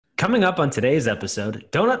Coming up on today's episode,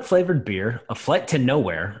 donut-flavored beer, a flight to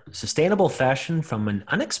nowhere, sustainable fashion from an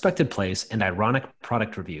unexpected place, and ironic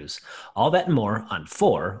product reviews. All that and more on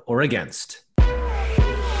For or Against.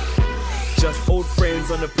 Just old friends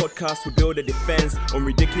on the podcast, we build a defense on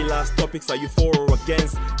ridiculous topics. Are you for or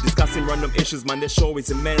against? Discussing random issues, man, the show is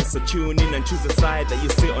immense. So tune in and choose a side that you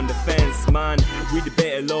sit on the fence. Man, we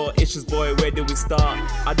debate a lot of issues, boy, where do we start?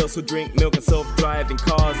 Adults who drink milk and self-driving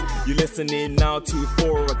cars. You listening now to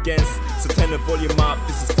For or Against. So turn the volume up,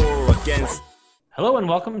 this is For or Against. Hello and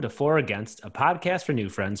welcome to For or Against, a podcast for new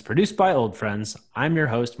friends, produced by old friends. I'm your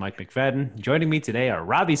host, Mike McFadden. Joining me today are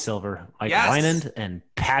Robbie Silver, Mike Wynand, and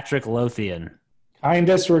Patrick Lothian.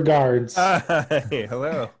 Kindest regards. Hey,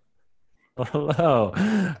 hello. Hello.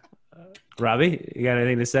 Robbie, you got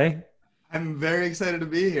anything to say? I'm very excited to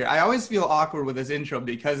be here. I always feel awkward with this intro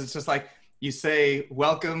because it's just like you say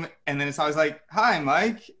welcome and then it's always like, hi,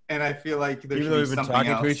 Mike. And I feel like there should be something else. Even though we've been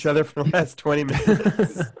talking to each other for the last 20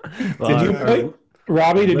 minutes.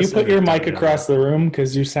 Robbie, did you put your mic across the room?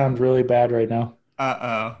 Because you sound really bad right now.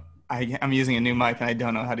 I'm using a new mic and I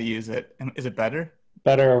don't know how to use it. Is it better?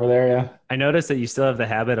 Better over there, yeah. I noticed that you still have the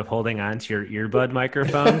habit of holding on to your earbud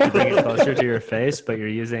microphone to bring it closer to your face, but you're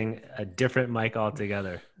using a different mic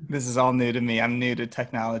altogether. This is all new to me. I'm new to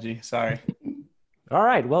technology. Sorry. All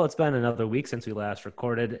right. Well, it's been another week since we last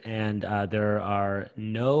recorded, and there are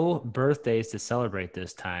no birthdays to celebrate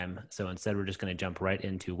this time. So instead, we're just going to jump right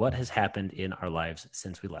into what has happened in our lives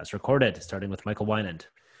since we last recorded, starting with Michael Wynand.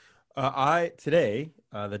 Today,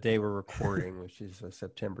 the day we're recording, which is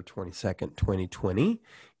September 22nd, 2020,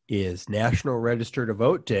 is National Register to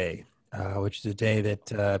Vote Day, which is a day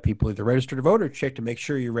that people either register to vote or check to make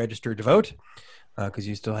sure you're registered to vote, because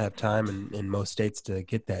you still have time in most states to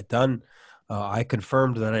get that done. I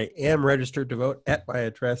confirmed that I am registered to vote at my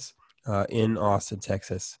address in Austin,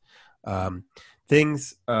 Texas.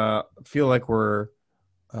 Things feel like a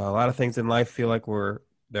lot of things in life feel like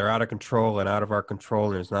they're out of control and out of our control,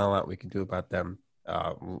 and there's not a lot we can do about them.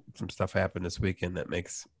 Some stuff happened this weekend that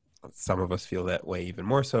makes some of us feel that way even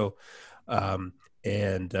more so. But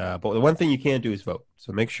the one thing you can do is vote.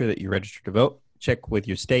 So make sure that you register to vote. Check with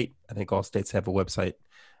your state. I think all states have a website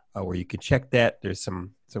where you can check that. There's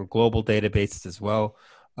some global databases as well.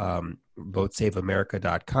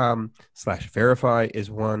 VoteSaveAmerica.com/verify is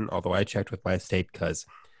one, although I checked with my state because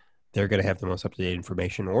they're going to have the most up-to-date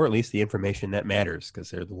information, or at least the information that matters, because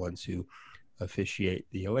they're the ones who officiate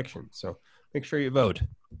the election. So make sure you vote.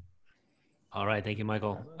 All right. Thank you,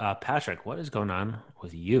 Michael. Patrick, what is going on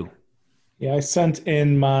with you? Yeah, I sent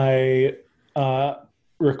in my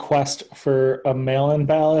request for a mail-in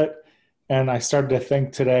ballot, and I started to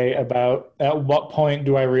think today about at what point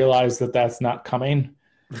do I realize that that's not coming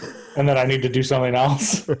and that I need to do something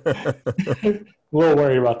else. We'll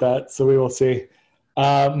worry about that, so we will see.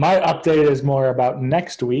 My update is more about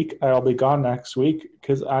next week. I'll be gone next week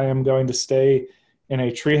because I am going to stay in a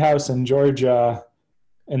treehouse in Georgia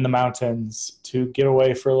in the mountains to get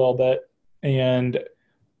away for a little bit and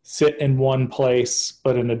sit in one place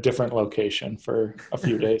but in a different location for a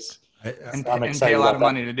few days. And pay a lot of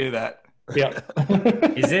money to do that. Yeah.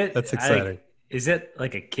 That's exciting. Is it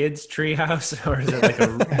like a kid's treehouse or is it like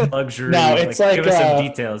a luxury? No, it's give us some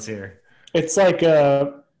details here. It's like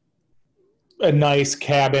a nice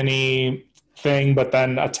cabin-y thing, but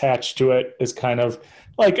then attached to it is kind of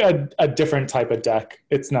like a different type of deck.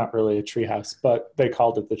 It's not really a treehouse, but they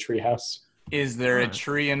called it the treehouse. Is there a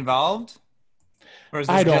tree involved? Or is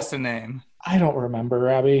this just a name? I don't remember,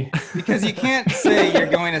 Robbie. Because you can't say you're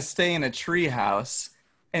going to stay in a treehouse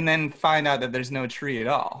and then find out that there's no tree at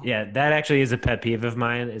all. Yeah, that actually is a pet peeve of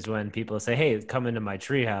mine, is when people say, hey, come into my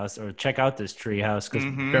treehouse or check out this treehouse, because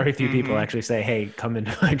very few people actually say, hey, come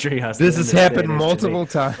into my treehouse. This has happened multiple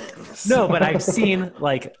times. No, but I've seen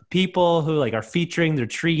like people who like are featuring their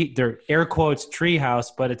air quotes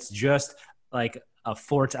treehouse, but it's just like a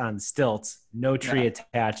fort on stilts, no tree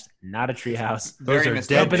attached, not a treehouse. Those are dead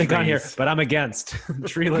jumping the gun here, trees. but I'm against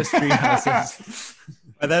treeless treehouses.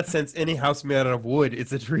 By that sense, any house made out of wood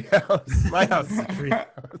is a treehouse. My house is a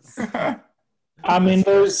treehouse. I mean,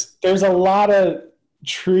 there's a lot of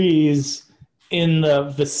trees in the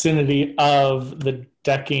vicinity of the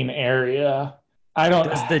decking area. I don't.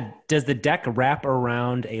 Does the deck wrap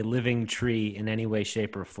around a living tree in any way,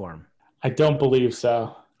 shape, or form? I don't believe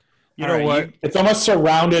so. You know what? It's almost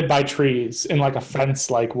surrounded by trees in like a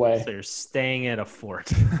fence-like way. So you're staying at a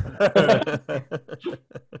fort.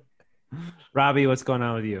 Robbie, what's going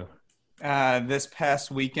on with you? This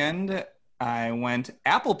past weekend, I went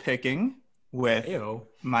apple picking with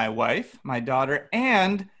my wife, my daughter,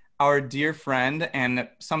 and our dear friend and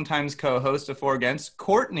sometimes co-host of For Against,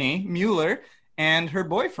 Courtney Mueller, and her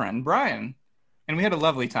boyfriend, Brian. And we had a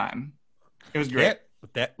lovely time. It was great.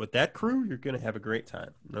 Yeah, with that crew, you're going to have a great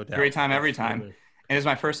time. No doubt. Great time every time. And it was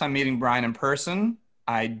my first time meeting Brian in person.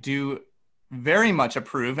 I do very much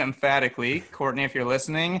approve, emphatically. Courtney, if you're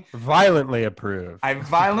listening. Violently approve. I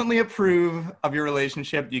violently approve of your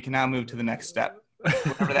relationship. You can now move to the next step,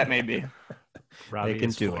 whatever that may be. Robbie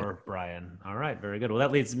is for Brian. All right, very good. Well,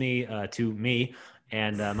 that leads me to me.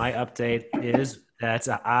 And my update is that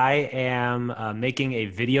I am making a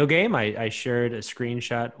video game. I shared a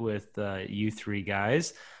screenshot with you three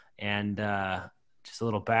guys. And just a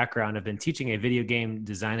little background, I've been teaching a video game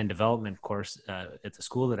design and development course at the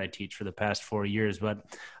school that I teach for the past 4 years. But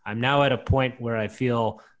I'm now at a point where I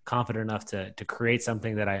feel confident enough to create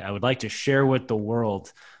something that I would like to share with the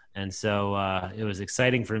world. And so it was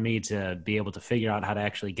exciting for me to be able to figure out how to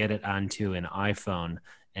actually get it onto an iPhone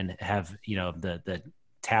and have, the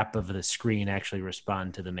tap of the screen actually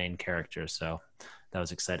respond to the main character. So that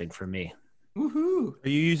was exciting for me. Woohoo! Are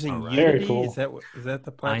you using Unity? Very cool. Is that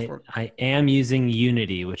the platform? I am using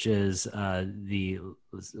Unity, which is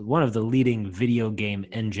one of the leading video game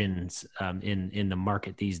engines in the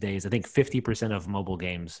market these days. I think 50% of mobile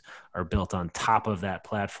games are built on top of that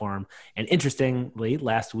platform. And interestingly,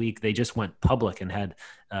 last week they just went public and had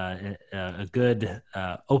a good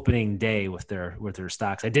opening day with their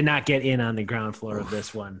stocks. I did not get in on the ground floor of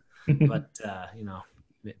this one, but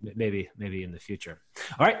maybe in the future.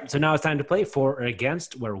 All right, so now it's time to play For or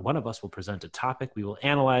Against, where one of us will present a topic. We will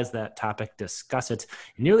analyze that topic, discuss it,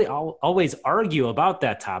 and nearly always argue about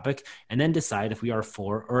that topic, and then decide if we are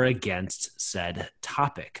for or against said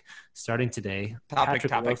topic. Starting today, topic.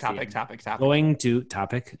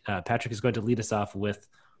 Patrick is going to lead us off with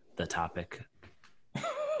the topic.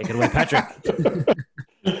 Take it away, Patrick.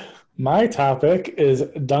 My topic is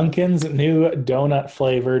Dunkin's new donut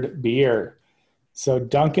flavored beer. So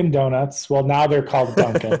Dunkin' Donuts, well, now they're called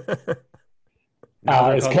Dunkin'.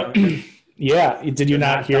 Yeah, did you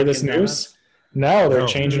not hear this news? Donuts? No, they're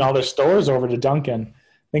changing all their stores over to Dunkin'.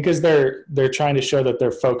 I think because they're trying to show that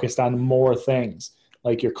they're focused on more things,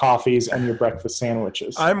 like your coffees and your breakfast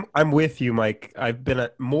sandwiches. I'm with you, Mike. I've been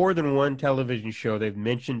at more than one television show. They've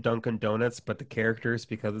mentioned Dunkin' Donuts, but the characters,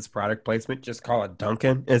 because it's product placement, just call it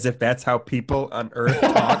Dunkin', as if that's how people on Earth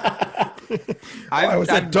talk. I was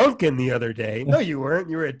at Dunkin' the other day. No, you weren't.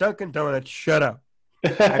 You were at Dunkin' Donuts. Shut up.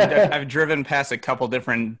 I've driven past a couple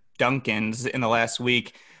different Dunkins in the last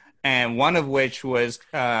week, and one of which was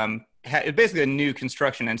basically a new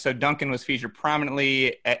construction. And so Dunkin' was featured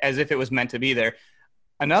prominently as if it was meant to be there.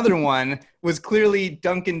 Another one was clearly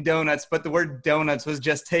Dunkin' Donuts, but the word donuts was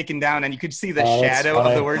just taken down, and you could see the shadow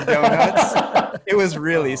of the word donuts. It was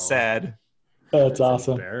really sad. That's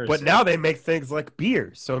awesome. But now they make things like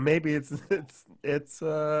beer, so maybe it's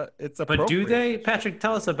appropriate. But do they, Patrick?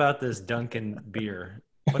 Tell us about this Dunkin' beer.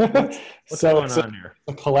 What's going on here?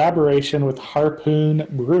 A collaboration with Harpoon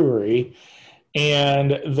Brewery,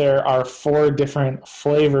 and there are 4 different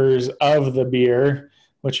flavors of the beer,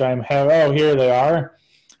 which here they are.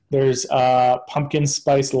 There's pumpkin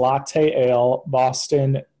spice latte ale,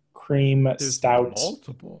 Boston cream stout,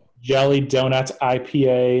 jelly donut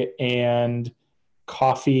IPA, and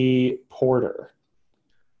coffee porter.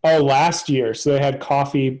 Oh, last year. So they had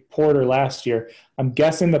coffee porter last year. I'm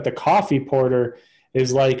guessing that the coffee porter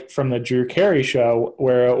is like from the Drew Carey show,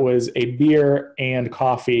 where it was a beer and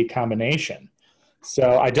coffee combination.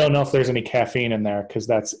 So I don't know if there's any caffeine in there, because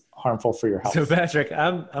that's harmful for your health. So Patrick,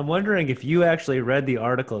 I'm wondering if you actually read the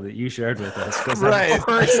article that you shared with us. Right.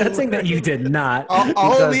 I'm sensing that you did not.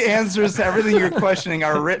 All of the answers to everything you're questioning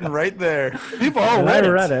are written right there. We've all read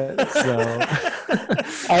it. So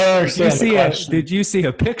I understand. Did you see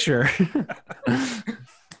a picture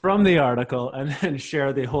from the article and then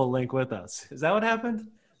share the whole link with us? Is that what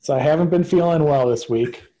happened? So I haven't been feeling well this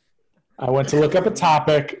week. I went to look up a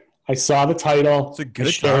topic. I saw the title. It's a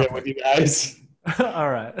good shared it with you guys. All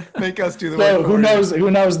right. Make us do the So who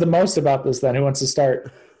knows the most about this then? Who wants to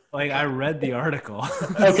start? Like, I read the article.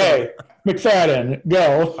 Okay. McFadden,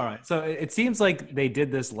 go. All right. So it seems like they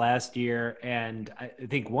did this last year, and I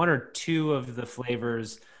think 1 or 2 of the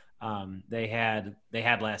flavors they had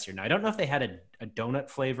last year. Now, I don't know if they had a donut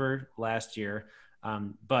flavor last year,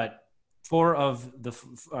 but 2 of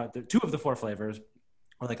the 4 flavors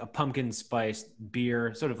or like a pumpkin spice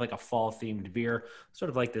beer, sort of like a fall themed beer, sort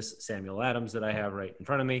of like this Samuel Adams that I have right in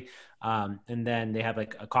front of me. And then they have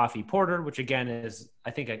like a coffee porter, which again is,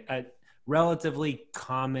 I think, a relatively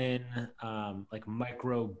common like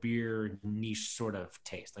micro beer niche sort of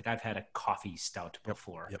taste. Like I've had a coffee stout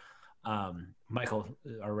before. Yep. Michael,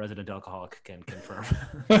 our resident alcoholic, can confirm.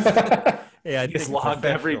 Yeah, He's logged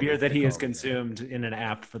every beer that he has consumed in an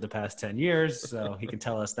app for the past 10 years, so he can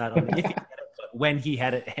tell us not only if he had it, but when he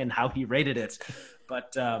had it and how he rated it.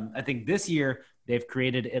 But I think this year they've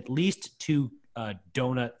created at least 2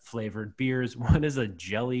 donut flavored beers. One is a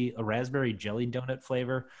raspberry jelly donut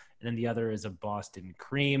flavor, and then the other is a Boston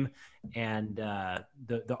cream. And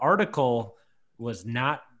the article was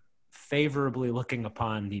not favorably looking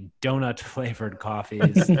upon the donut flavored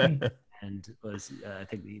coffees. And was, I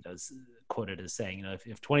think he was quoted as saying,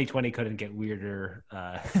 if 2020 couldn't get weirder,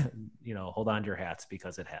 hold on to your hats,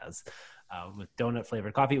 because it has. With donut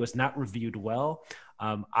flavored coffee, it was not reviewed well.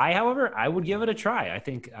 However, I would give it a try. I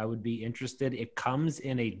think I would be interested. It comes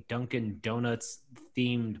in a Dunkin' Donuts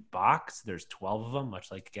themed box. There's 12 of them,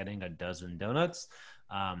 much like getting a dozen donuts.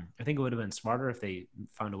 I think it would have been smarter if they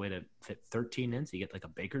found a way to fit 13 in, so you get like a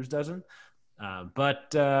baker's dozen.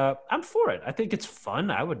 But I'm for it. I think it's fun.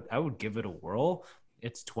 I would give it a whirl.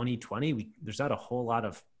 It's 2020. There's not a whole lot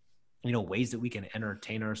of, ways that we can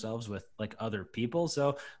entertain ourselves with like other people.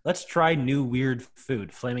 So let's try new weird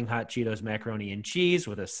food. Flaming Hot Cheetos, macaroni and cheese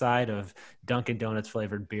with a side of Dunkin' Donuts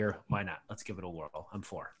flavored beer. Why not? Let's give it a whirl. I'm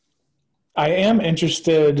for. I am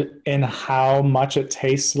interested in how much it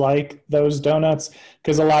tastes like those donuts,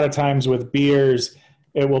 because a lot of times with beers,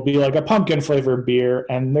 it will be like a pumpkin flavored beer,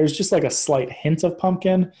 and there's just like a slight hint of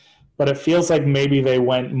pumpkin, but it feels like maybe they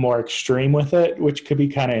went more extreme with it, which could be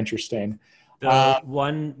kind of interesting. The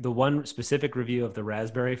one specific review of the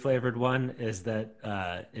raspberry flavored one is that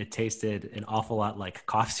it tasted an awful lot like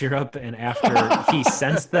cough syrup, and after he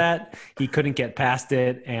sensed that, he couldn't get past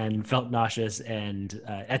it and felt nauseous. And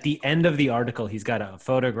at the end of the article, he's got a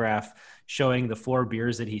photograph showing the 4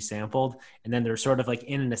 beers that he sampled, and then they're sort of like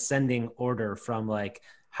in an ascending order from like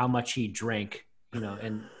how much he drank,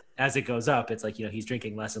 and as it goes up, it's like, he's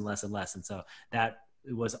drinking less and less and less. And so that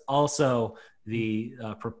was also the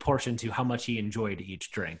proportion to how much he enjoyed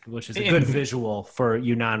each drink, which is a good visual for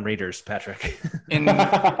you non-readers, Patrick.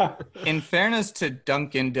 In fairness to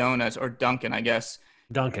Dunkin' Donuts, or Dunkin', I guess.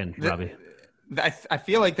 Dunkin', Robbie. I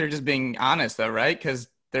feel like they're just being honest though, right? Because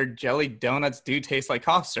their jelly donuts do taste like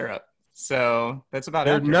cough syrup. So that's about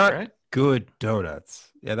They're accurate, not right? good donuts.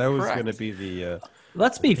 Yeah, that was Correct. going to be the.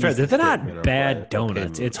 Let's be fair; they're not bad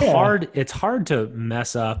donuts. opinion. It's hard to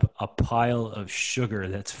mess up a pile of sugar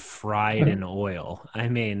that's fried in oil. I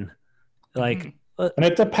mean, like, And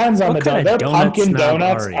it depends on the donut. Their pumpkin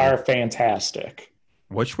donuts are fantastic.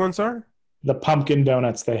 Which ones are? The pumpkin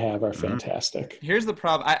donuts they have are fantastic. Here's the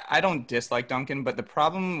problem. I don't dislike Dunkin', but the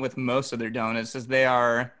problem with most of their donuts is they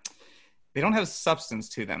don't have substance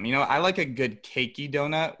to them. I like a good cakey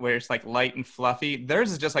donut where it's like light and fluffy.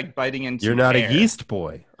 Theirs is just like biting into You're not air. a yeast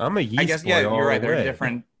boy. I'm a yeast boy. I guess, yeah, you're right. They're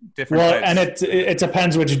different Well, types. and it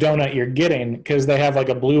depends which donut you're getting, because they have like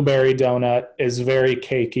a blueberry donut is very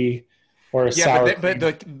cakey, or a sour. But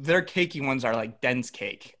their cakey ones are like dense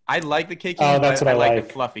cake. I like the cakey Oh, ones, that's but what I I like like.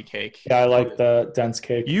 the fluffy cake. Yeah, I like the dense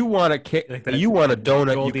cake. You want a cake? Like that You want a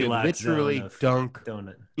donut you can Goldilocks literally zone of dunk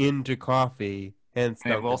donut. into coffee, hence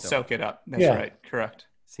And Dunkin' we'll Donuts. soak it up. That's Yeah. right. Correct.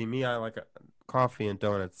 See, me, I like coffee and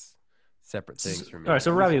donuts, separate things for me. All right,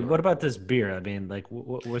 so Robbie, what about this beer? I mean, like,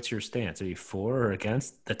 what's your stance? Are you for or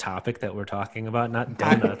against the topic that we're talking about? Not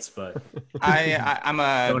donuts, but I'm a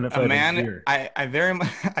Donut-flavored man. beer. I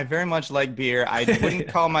very much like beer. I wouldn't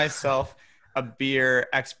call myself a beer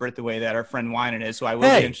expert the way that our friend Winan is, so I would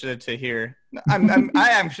be interested to hear.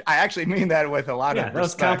 I actually mean that with a lot yeah, of that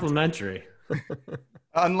was respect. complimentary.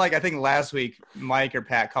 Unlike I think last week, Mike or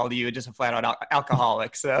Pat called you just a flat out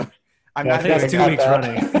alcoholic. So I'm Yeah, not. I think it's 2 weeks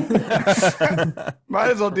running. Might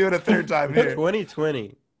as well do it a third time here.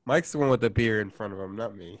 2020. Mike's the one with the beer in front of him,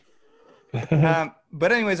 not me.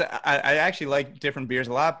 But anyways, I actually like different beers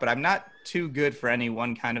a lot, but I'm not too good for any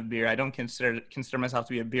one kind of beer. I don't consider myself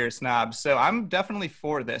to be a beer snob. So I'm definitely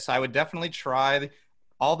for this. I would definitely try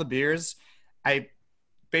all the beers.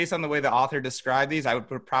 Based on the way the author described these, I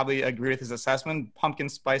would probably agree with his assessment. Pumpkin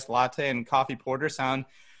spice latte and coffee porter sound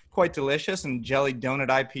quite delicious, and jelly donut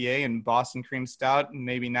IPA and Boston cream stout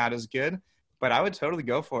maybe not as good, but I would totally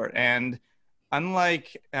go for it. And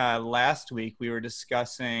unlike last week, we were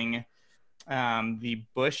discussing the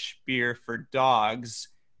Busch beer for dogs,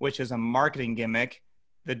 which is a marketing gimmick.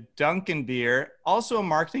 The Dunkin' beer, also a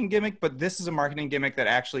marketing gimmick, but this is a marketing gimmick that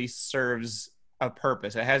actually serves a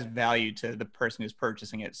purpose. It has value to the person who's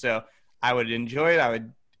purchasing it. So I would enjoy it.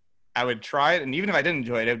 I would try it. And even if I didn't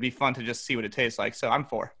enjoy it, it would be fun to just see what it tastes like. So I'm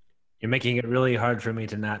for. You're making it really hard for me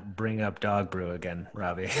to not bring up dog brew again,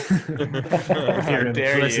 Robbie. With your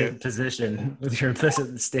implicit position, with your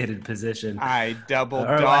implicit stated position. I double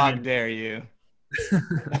Or, dog I mean, dare you.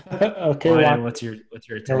 Okay, Ryan, Ryan, what's your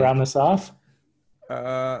take? round this off.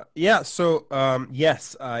 Yeah, so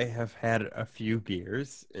yes, I have had a few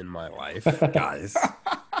beers in my life, guys.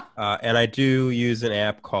 And I do use an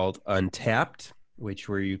app called Untapped,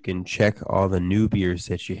 where you can check all the new beers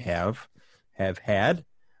that you have had.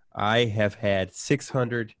 I have had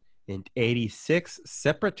 686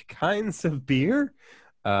 separate kinds of beer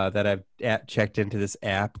that I've checked into this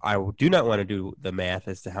app. I do not want to do the math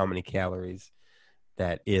as to how many calories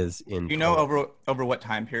that is in. Do you know over what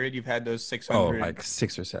time period you've had those 600? Like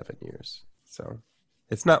 6 or 7 years. So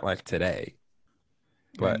it's not like today.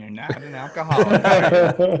 But you're not an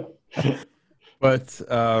alcoholic. But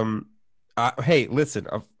hey, listen,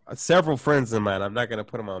 several friends of mine, I'm not going to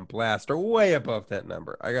put them on blast, are way above that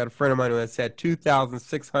number. I got a friend of mine who has had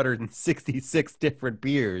 2,666 different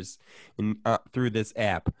beers through this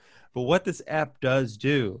app. But what this app does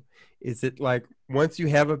do is it, like, once you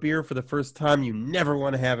have a beer for the first time, you never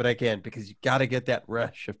want to have it again because you got to get that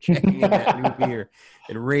rush of checking in that new beer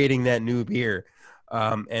and rating that new beer.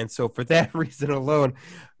 And so for that reason alone,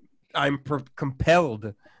 I'm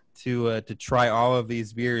compelled to try all of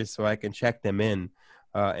these beers so I can check them in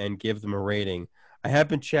and give them a rating. I have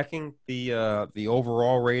been checking the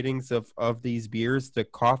overall ratings of these beers. The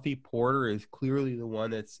coffee porter is clearly the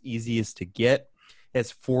one that's easiest to get. It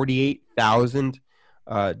has 48,000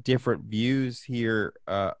 different views here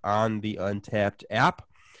on the Untapped app.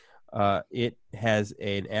 It has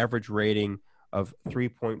an average rating of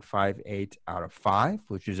 3.58 out of 5,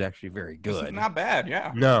 which is actually very good. Not bad,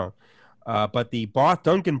 yeah. No. But the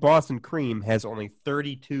Dunkin' Boston Cream has only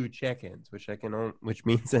 32 check-ins, which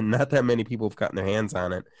means that not that many people have gotten their hands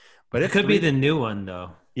on it. But it could be the new one,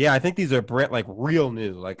 though. Yeah, I think these are real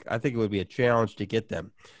new. Like, I think it would be a challenge to get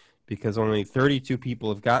them because only 32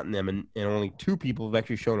 people have gotten them, and only 2 people have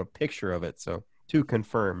actually shown a picture of it. So 2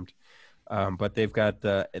 confirmed. But they've got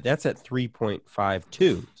that's at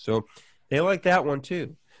 3.52. So they like that one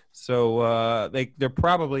too. So they're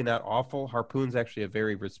probably not awful. Harpoon's actually a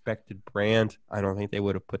very respected brand. I don't think they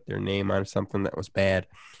would have put their name on something that was bad.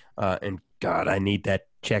 And God, I need that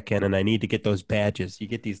check-in, and I need to get those badges. You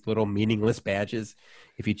get these little meaningless badges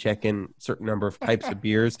if you check in a certain number of types of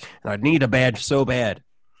beers, and I need a badge so bad.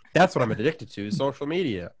 That's what I'm addicted to, social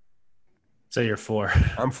media. So you're 4.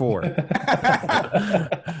 I'm 4.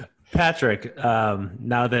 Patrick,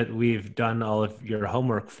 now that we've done all of your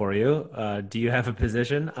homework for you, do you have a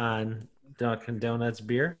position on Dunkin' Donuts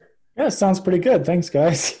beer? Yeah, sounds pretty good. Thanks,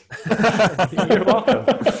 guys. You're welcome.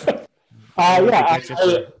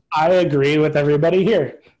 I agree with everybody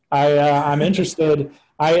here. I'm interested.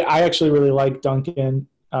 I actually really like Dunkin'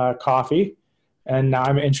 coffee, and now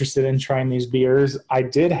I'm interested in trying these beers. I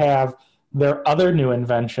did have their other new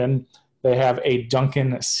invention. They have a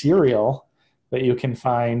Dunkin' cereal that you can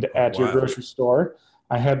find at your grocery store.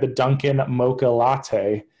 I had the Dunkin' Mocha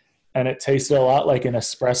Latte, and it tasted a lot like an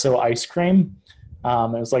espresso ice cream. It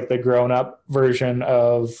was like the grown-up version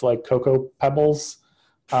of like Cocoa Pebbles.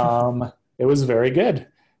 It was very good,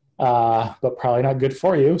 but probably not good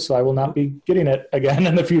for you, so I will not be getting it again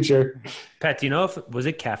in the future. Pat, do you know was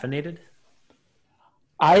it caffeinated?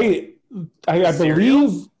 I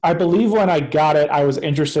believe when I got it, I was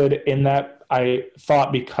interested in that. I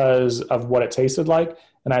thought because of what it tasted like,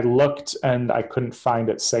 and I looked and I couldn't find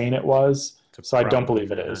it saying it was, so I don't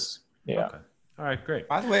believe it is. Yeah. Okay. All right, great.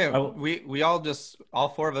 By the way, we all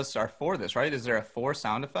 4 of us are for this, right? Is there a 4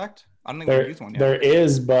 sound effect? I don't think we've used one yet. There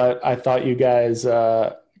is, but I thought you guys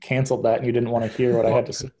canceled that and you didn't want to hear what I had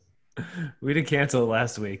to say. We didn't cancel it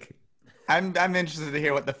last week. I'm interested to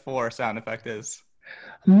hear what the 4 sound effect is.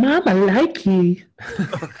 Mama likey.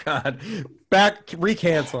 Oh God!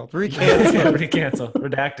 Recancel.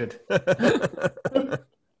 Redacted.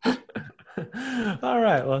 All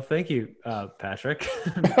right. Well, thank you, Patrick.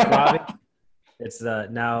 Robbie, it's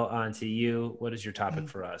now on to you. What is your topic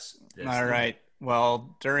for us? All right.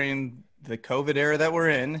 Well, during the COVID era that we're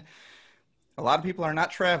in, a lot of people are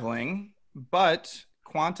not traveling, but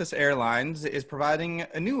Qantas Airlines is providing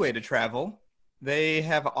a new way to travel. They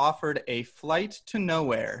have offered a flight to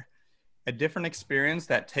nowhere, a different experience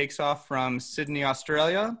that takes off from Sydney,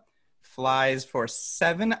 Australia, flies for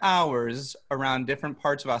 7 hours around different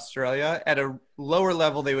parts of Australia at a lower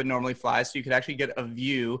level they would normally fly, so you could actually get a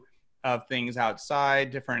view of things outside,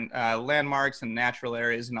 different landmarks and natural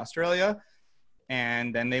areas in Australia.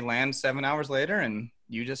 And then they land 7 hours later, and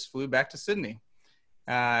you just flew back to Sydney.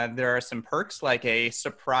 There are some perks like a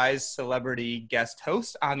surprise celebrity guest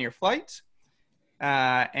host on your flight.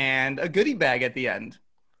 And a goodie bag at the end.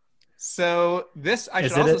 So this,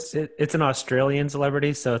 it's an Australian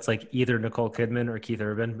celebrity, so it's like either Nicole Kidman or Keith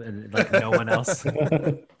Urban, and like no one else.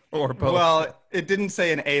 or both. Well, it didn't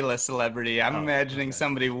say an A-list celebrity. I'm imagining okay.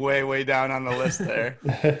 somebody way, way down on the list there.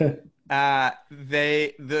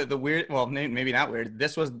 The weird, well, maybe not weird.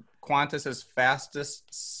 This was Qantas's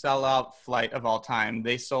fastest sellout flight of all time.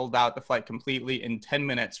 They sold out the flight completely in 10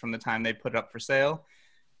 minutes from the time they put it up for sale.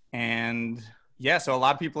 And yeah, so a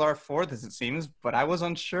lot of people are for this, it seems, but I was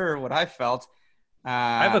unsure what I felt.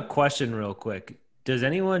 I have a question real quick. Does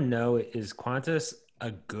anyone know, is Qantas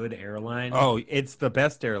a good airline? Oh, it's the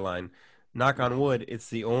best airline. Knock on wood, it's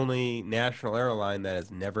the only national airline that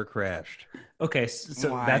has never crashed. Okay,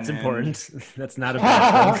 so Why, that's man? important. That's not a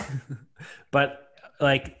bad thing. But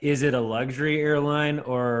like, is it a luxury airline,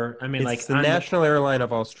 or I mean, It's like the national airline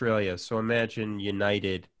of Australia, so imagine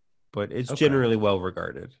United, but it's Okay. generally well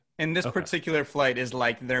regarded. And this particular flight is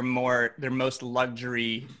like their most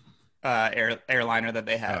luxury airliner that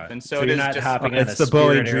they have. Alright. And so, So it you're is not just hopping on It's a the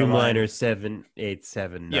Boeing Spirit airline. Dreamliner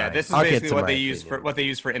 7879. yeah, this is I'll get basically to what my they use opinion. for what they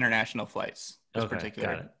use for international flights. This Okay, got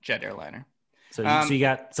particular it. jet airliner. So you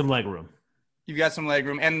got some leg room. You've got some leg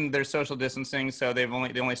room, and there's social distancing, so they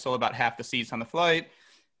only sold about half the seats on the flight.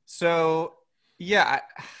 So yeah,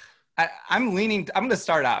 I'm leaning. I'm going to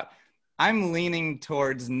start out. I'm leaning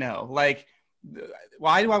towards no. Like,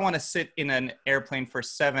 why do I want to sit in an airplane for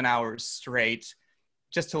 7 hours straight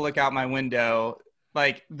just to look out my window?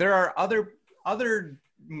 Like, there are other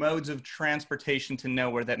modes of transportation to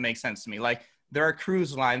nowhere that make sense to me. Like, there are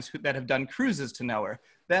cruise lines that have done cruises to nowhere.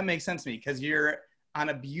 That makes sense to me because you're on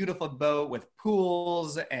a beautiful boat with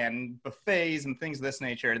pools and buffets and things of this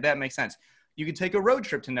nature. That makes sense. You could take a road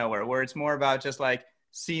trip to nowhere where it's more about just like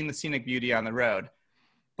seeing the scenic beauty on the road.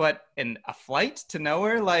 But in a flight to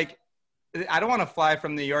nowhere, like, I don't want to fly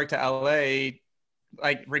from New York to LA,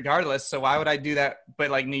 like, regardless. So why would I do that? But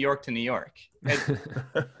like New York to New York.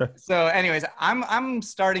 So anyways, I'm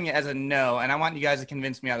starting it as a no, and I want you guys to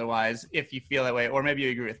convince me otherwise if you feel that way, or maybe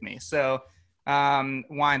you agree with me. So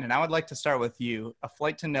Wynan, I would like to start with you. A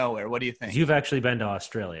flight to nowhere. What do you think? You've actually been to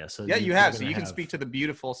Australia, so Yeah, you you're have. So gonna you can speak to the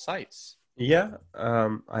beautiful sights. Yeah,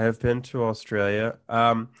 I have been to Australia.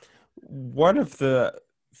 One of the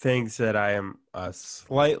things that I am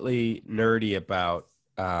slightly nerdy about,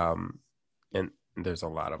 and there's a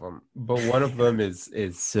lot of them, but one of them is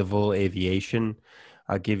civil aviation.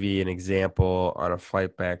 I'll give you an example. On a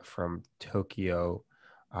flight back from Tokyo,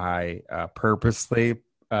 I purposely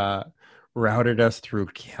routed us through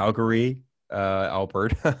Calgary,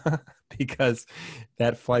 Alberta, because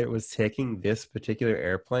that flight was taking this particular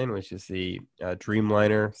airplane, which is the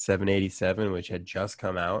Dreamliner 787, which had just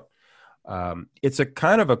come out. It's a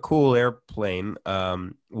kind of a cool airplane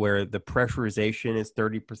where the pressurization is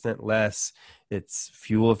 30% less. Its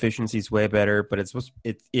fuel efficiency is way better, but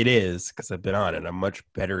it is, because I've been on it, a much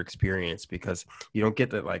better experience because you don't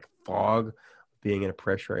get that like fog being in a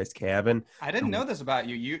pressurized cabin. I didn't know this about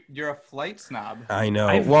you. You're a flight snob. I know.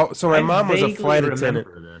 I my mom was a vaguely flight attendant.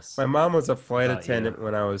 remember this. My mom was a flight About attendant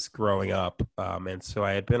when I was growing up, and so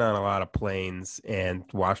I had been on a lot of planes and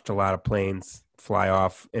watched a lot of planes fly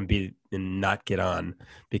off and not get on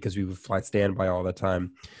because we would fly standby all the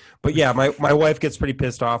time. But yeah, my wife gets pretty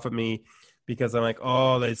pissed off at me because I'm like,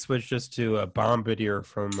 oh, they switched us to a Bombardier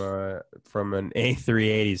from an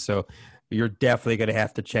A380, so you're definitely going to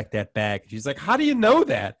have to check that bag. She's like, how do you know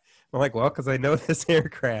that? I'm like, well, because I know this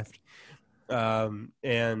aircraft. And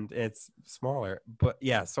it's smaller. But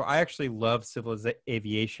yeah, so I actually love civil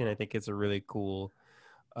aviation. I think it's a really cool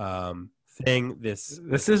thing. This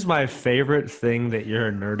is my favorite thing that you're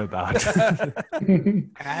a nerd about.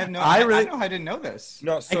 I didn't know this.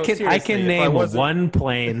 No, so I can name wasn't- one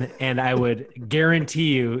plane, and I would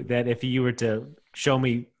guarantee you that if you were to show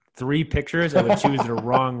me 3 pictures, I would choose the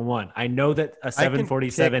wrong one. I know that a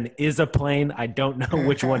 747 is a plane. I don't know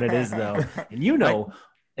which one it is, though. And you know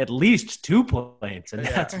at least 2 planes, and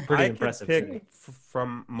that's pretty impressive. I can pick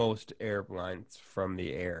from most airlines from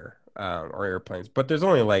the air or airplanes, but there's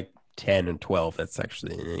only like 10 and 12 that's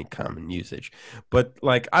actually in any common usage. But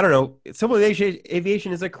like, I don't know, civil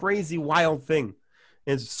aviation is a crazy, wild thing.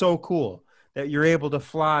 It's so cool that you're able to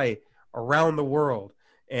fly around the world,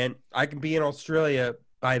 and I can be in Australia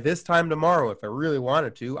by this time tomorrow if I really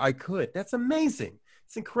wanted to. I could. That's amazing.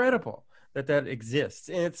 It's incredible that exists,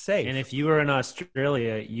 and it's safe. And if you were in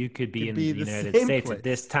Australia, you could be in the United States place at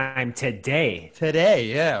this time today.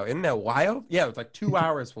 Yeah. Isn't that wild? Yeah, it's like 2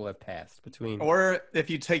 hours will have passed between. Or if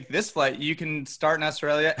you take this flight, you can start in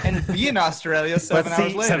Australia and be in Australia 7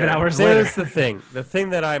 hours later. 7 hours later. There's the thing. The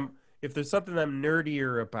thing that if there's something I'm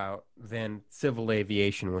nerdier about than civil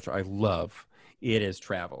aviation, which I love, it is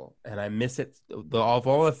travel. And I miss it. Of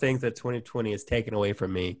all the things that 2020 has taken away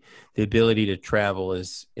from me, the ability to travel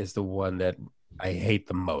is the one that I hate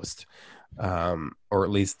the most, or at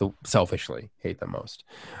least selfishly hate the most.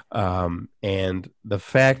 And the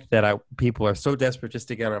fact that people are so desperate just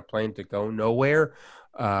to get on a plane to go nowhere,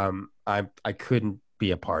 I couldn't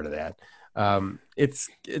be a part of that. It's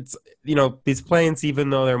these planes, even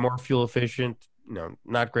though they're more fuel efficient,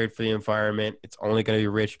 not great for the environment. It's only going to be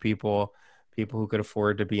rich people who could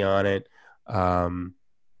afford to be on it.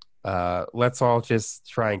 Let's all just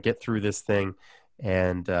try and get through this thing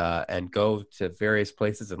and go to various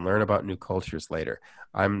places and learn about new cultures later.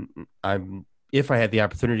 If I had the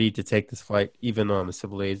opportunity to take this flight, even though I'm a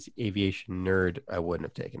civil aviation nerd, I wouldn't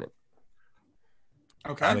have taken it.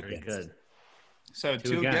 Okay. Very good. So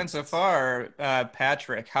two against so far.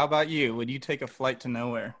 Patrick, how about you? Would you take a flight to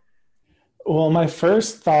nowhere? Well, my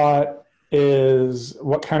first thought is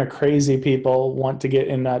what kind of crazy people want to get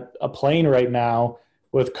in a plane right now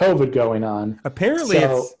with COVID going on. Apparently,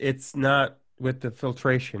 it's not with the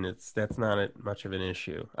filtration. That's not much of an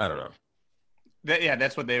issue. I don't know.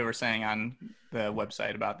 That's what they were saying on the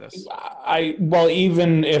website about this. Well,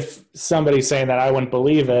 even if somebody's saying that, I wouldn't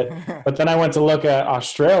believe it. But then I went to look at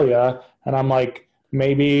Australia, and I'm like,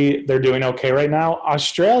 maybe they're doing okay right now.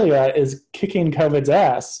 Australia is kicking COVID's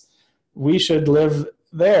ass. We should live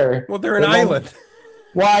there. Well, they're an island.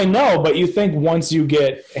 Well, I know, but you think once you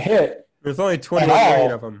get hit, there's only 21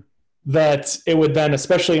 million of them. That it would then,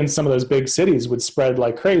 especially in some of those big cities, would spread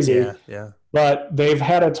like crazy. Yeah. But they've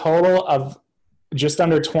had a total of just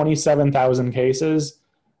under 27,000 cases,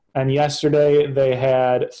 and yesterday they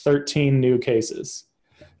had 13 new cases.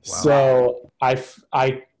 Wow. So I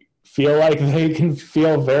feel like they can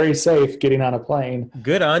feel very safe getting on a plane.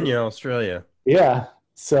 Good on you, Australia. Yeah.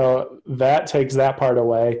 So that takes that part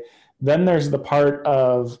away. Then there's the part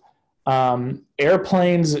of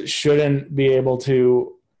airplanes shouldn't be able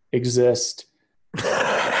to exist.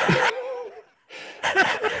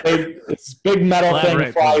 This big metal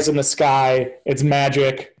thing flies in the sky. It's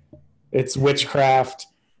magic. It's witchcraft.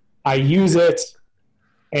 I use it,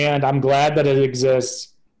 and I'm glad that it exists.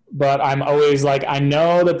 But I'm always like, I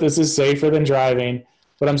know that this is safer than driving,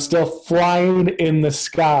 but I'm still flying in the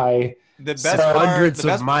sky. The best hundreds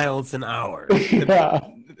of miles an hour.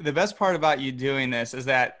 The best part about you doing this is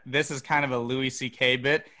that this is kind of a Louis C.K.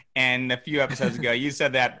 bit. And a few episodes ago, you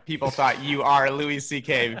said that people thought you are Louis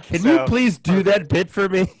C.K. Can you please do that bit for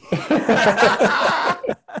me?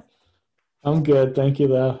 I'm good. Thank you,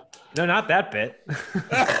 though. No, not that bit.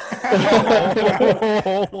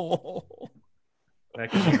 That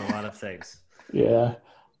could mean a lot of things. Yeah.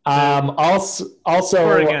 Also,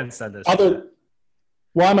 or against on this.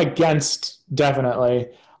 Well, I'm against, definitely.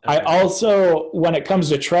 Okay. I also, when it comes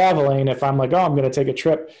to traveling, if I'm like, I'm going to take a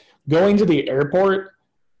trip, going to the airport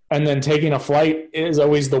and then taking a flight is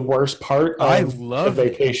always the worst part of the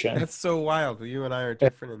vacation. That's so wild. You and I are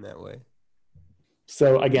different in that way.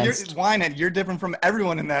 So against. You're different from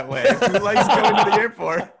everyone in that way. Who likes going to the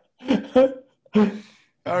airport?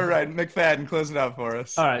 All right, McFadden, close it out for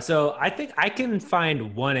us. All right, so I think I can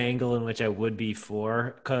find one angle in which I would be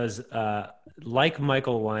for, because like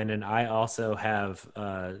Michael Winan, I also have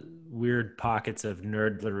weird pockets of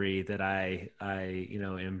nerdlery that I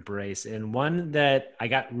embrace. And one that I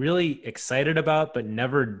got really excited about but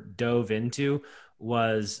never dove into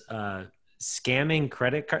was scamming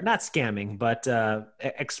credit card, not scamming, but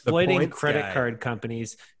exploiting credit card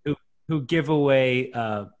companies who give away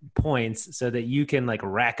points so that you can like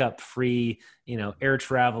rack up free, air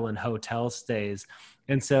travel and hotel stays.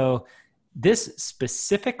 And so this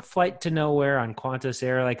specific flight to nowhere on Qantas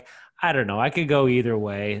Air, like, I don't know, I could go either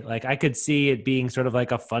way. Like, I could see it being sort of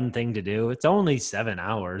like a fun thing to do. It's only 7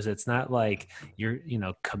 hours. It's not like you're,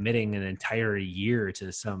 committing an entire year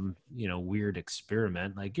to some, weird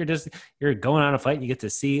experiment. Like, you're going on a flight and you get to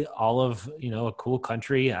see all of, a cool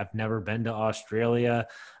country. I've never been to Australia.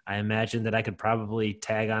 I imagine that I could probably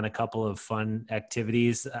tag on a couple of fun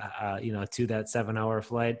activities, to that 7-hour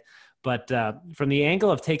flight. But from the angle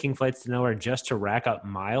of taking flights to nowhere just to rack up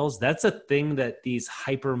miles, that's a thing that these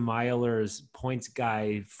hyper milers, points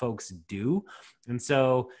guy folks do. And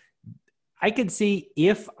so I could see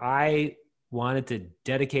if I wanted to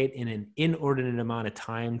dedicate an inordinate amount of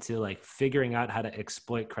time to like figuring out how to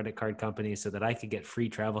exploit credit card companies so that I could get free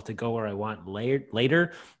travel to go where I want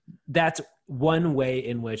later. That's one way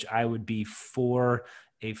in which I would be for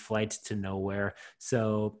a flight to nowhere.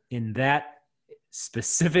 So in that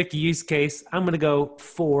specific use case, I'm going to go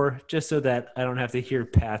 4 just so that I don't have to hear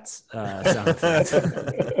Pat's sound effects.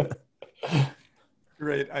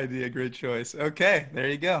 Great idea. Great choice. Okay, there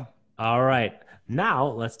you go. All right. Now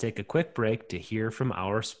let's take a quick break to hear from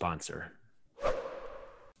our sponsor.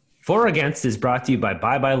 For or Against is brought to you by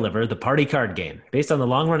Bye Bye Liver, the party card game. Based on the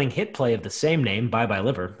long-running hit play of the same name, Bye Bye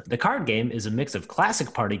Liver, the card game is a mix of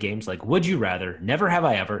classic party games like Would You Rather, Never Have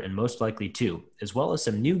I Ever, and Most Likely To, as well as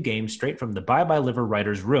some new games straight from the Bye Bye Liver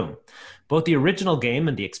writer's room. Both the original game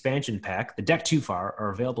and the expansion pack, The Deck Too Far,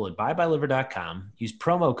 are available at buybyliver.com. Use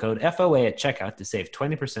promo code FOA at checkout to save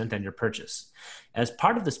 20% on your purchase. As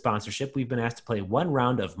part of the sponsorship, we've been asked to play one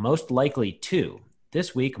round of Most Likely To.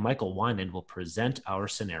 This week, Michael Winan will present our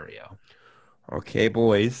scenario. Okay,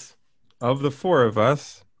 boys. Of the four of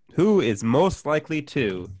us, who is most likely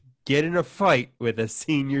to get in a fight with a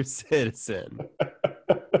senior citizen?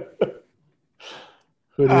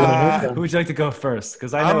 Who do you want to Who would you like to go first?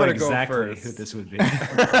 Because I I'm know gonna go exactly first. who this would be.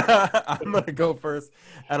 I'm going to go first,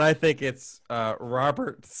 and I think it's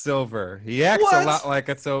Robert Silver. He acts a lot like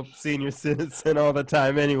a senior citizen all the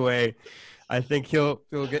time anyway. I think he'll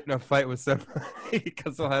get in a fight with somebody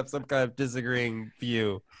because he'll have some kind of disagreeing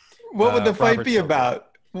view. What would the fight Robert be Silver.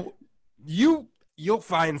 about? You'll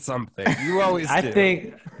find something. You always do. I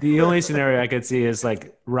think the only scenario I could see is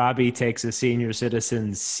like Robbie takes a senior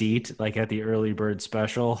citizen's seat, like at the early bird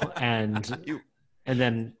special, and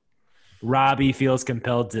then Robbie feels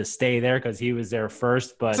compelled to stay there because he was there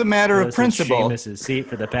first. But It's a matter of this is principle. Seamus's seat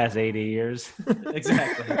for the past 80 years.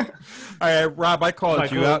 Exactly. All right, Rob, I called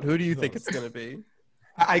Michael, you out. Who do you think it's going to be?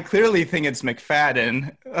 I clearly think it's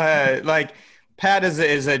McFadden. Pat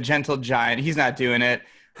is a gentle giant. He's not doing it.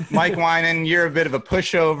 Mike Winan, you're a bit of a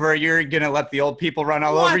pushover. You're going to let the old people run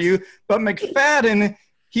all over you. But McFadden,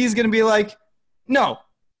 he's going to be like, no,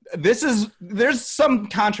 there's some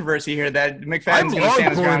controversy here that McFadden's going to stand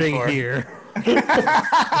his ground for. Here.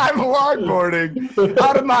 I'm longboarding.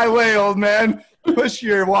 Out of my way, old man. Push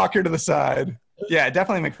your walker to the side. Yeah,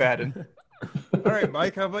 definitely McFadden. All right,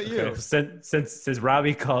 Mike, how about you? Okay, since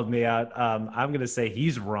Robbie called me out, I'm going to say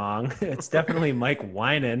he's wrong. It's definitely Mike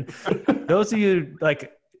Winan. Those of you,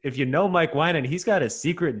 if you know Mike Winan, he's got a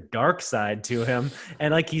secret dark side to him.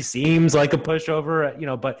 And, he seems like a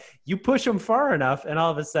pushover, but you push him far enough, and all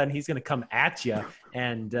of a sudden he's going to come at you.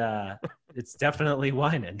 And it's definitely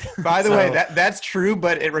Winan. By the way, that's true,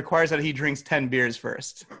 but it requires that he drinks 10 beers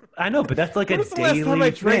first. I know, but that's like a When was the last time daily I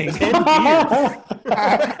drank thing. 10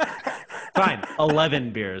 beers? Fine,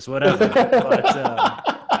 11 beers, whatever. But,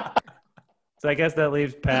 so I guess that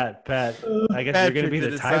leaves Pat. Pat, I guess you're going to be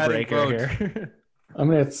the deciding tiebreaker vote. here. I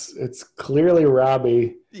mean, it's clearly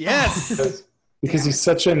Robbie Yes. because he's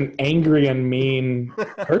such an angry and mean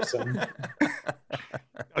person.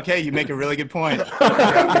 Okay, you make a really good point.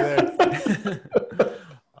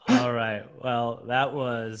 All right. Well, that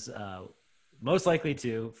was Most Likely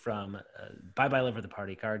To from Bye Bye Liver, the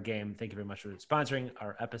party card game. Thank you very much for sponsoring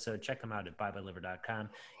our episode. Check them out at buybyliver.com.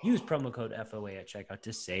 Use promo code FOA at checkout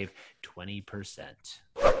to save 20%.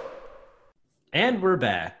 And we're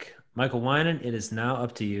back. Michael Winan, it is now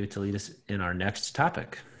up to you to lead us in our next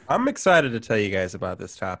topic. I'm excited to tell you guys about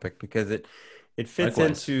this topic because it fits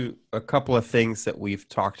Likewise. into a couple of things that we've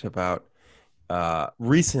talked about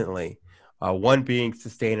recently. One being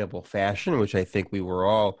sustainable fashion, which I think we were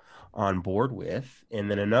all on board with, and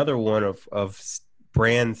then another one of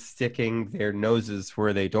brands sticking their noses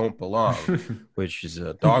where they don't belong, which is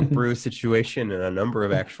a dog brew situation and a number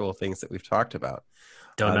of actual things that we've talked about.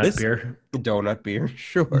 Donut beer.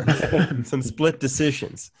 Sure. Some split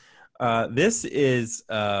decisions. This is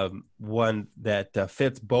one that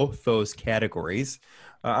fits both those categories.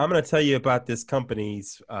 I'm going to tell you about this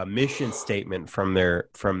company's mission statement from their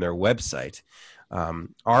website.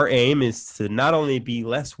 Our aim is to not only be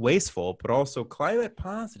less wasteful, but also climate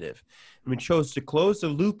positive. And we chose to close the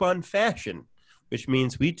loop on fashion, which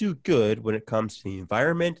means we do good when it comes to the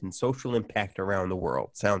environment and social impact around the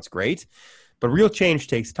world. Sounds great. But real change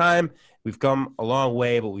takes time. We've come a long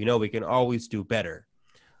way, but we know we can always do better.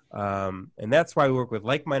 And that's why we work with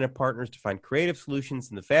like-minded partners to find creative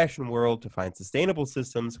solutions in the fashion world, to find sustainable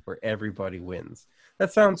systems where everybody wins.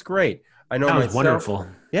 That sounds great. I know Sounds myself, wonderful.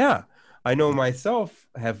 Yeah. I know myself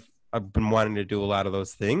I've been wanting to do a lot of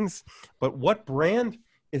those things. But what brand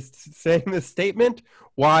is saying this statement?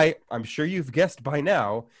 Why, I'm sure you've guessed by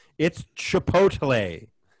now, it's Chipotle.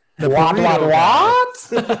 The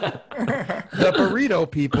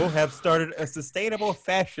burrito people have started a sustainable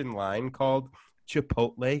fashion line called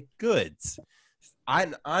Chipotle Goods.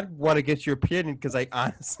 I want to get your opinion because I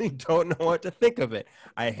honestly don't know what to think of it.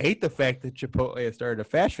 I hate the fact that Chipotle has started a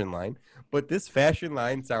fashion line, but this fashion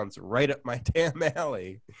line sounds right up my damn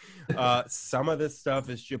alley. Some of this stuff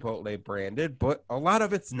is Chipotle branded, but a lot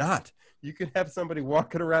of it's not. You could have somebody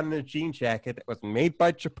walking around in a jean jacket that was made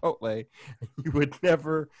by Chipotle, and you would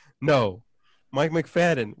never know. Mike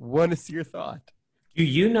McFadden, what is your thought? Do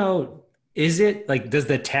you know Is it like, does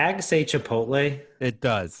the tag say Chipotle? It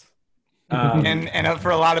does. And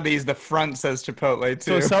for a lot of these, the front says Chipotle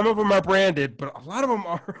too. So some of them are branded, but a lot of them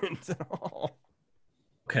aren't at all.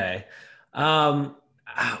 Okay.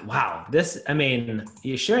 Wow. I mean,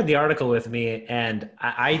 you shared the article with me, and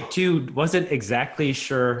I too wasn't exactly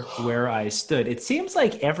sure where I stood. It seems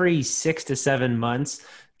like every 6 to 7 months,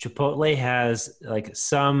 Chipotle has like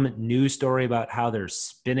some news story about how their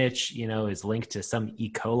spinach, is linked to some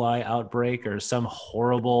E. coli outbreak or some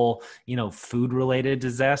horrible, food related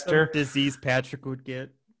disaster. Some disease Patrick would get.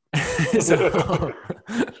 so,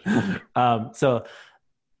 so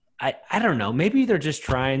I don't know. Maybe they're just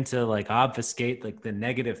trying to like obfuscate like the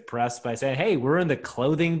negative press by saying, "Hey, we're in the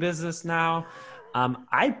clothing business now."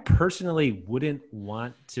 I personally wouldn't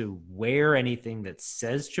want to wear anything that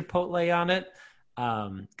says Chipotle on it,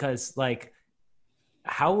 because like,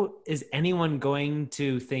 how is anyone going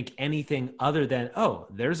to think anything other than, "Oh,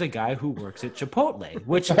 there's a guy who works at Chipotle,"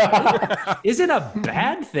 which isn't a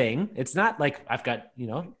bad thing. It's not like I've got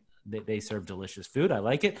they serve delicious food. I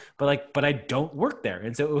like it, but I don't work there.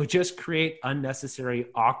 And so it would just create unnecessary,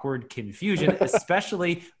 awkward confusion,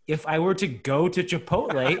 especially if I were to go to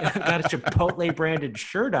Chipotle and I've got a Chipotle branded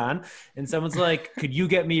shirt on and someone's like, "Could you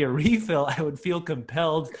get me a refill?" I would feel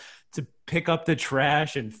compelled to pick up the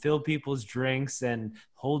trash and fill people's drinks and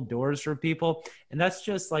hold doors for people. And that's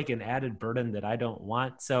just like an added burden that I don't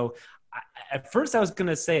want. So at first I was going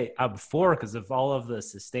to say I'm for, because of all of the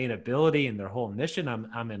sustainability and their whole mission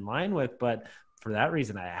I'm in line with, but for that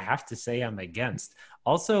reason I have to say I'm against.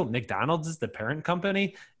 Also, McDonald's is the parent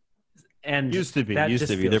company, and used to be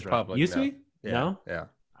they're public. Used now. to be? Yeah, no, yeah.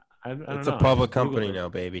 I don't it's know. A public company now,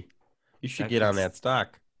 baby. You should get on that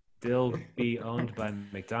stock. Still be owned by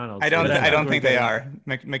McDonald's. I don't think they are.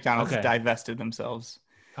 McDonald's divested themselves.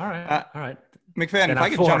 All right. McFadden, if I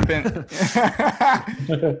could jump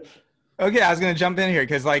in. Okay, I was going to jump in here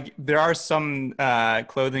because like there are some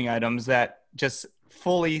clothing items that just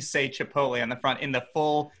fully say Chipotle on the front in the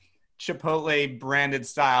full Chipotle branded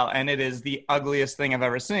style, and it is the ugliest thing I've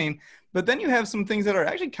ever seen. But then you have some things that are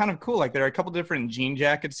actually kind of cool. Like there are a couple different jean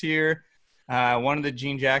jackets here. One of the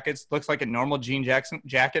jean jackets looks like a normal jean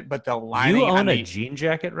jacket, but the lining. You own a jean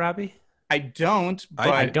jacket, Robbie? I don't. But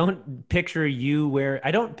I don't picture you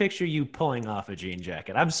pulling off a jean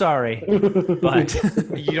jacket. I'm sorry, but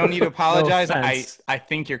you don't need to apologize. No I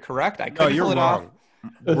think you're correct. I couldn't you're pull it wrong.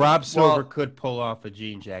 off. Rob Silver could pull off a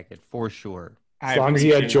jean jacket for sure. As long as he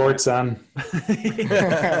had jorts on.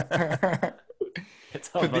 It's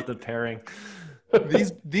all about the pairing.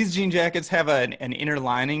 These jean jackets have an inner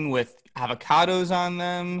lining with avocados on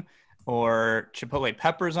them or Chipotle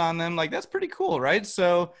peppers on them. Like that's pretty cool, right?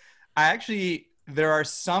 So there are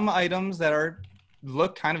some items that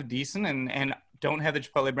look kind of decent and don't have the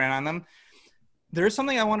Chipotle brand on them. There's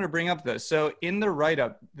something I wanted to bring up though. So in the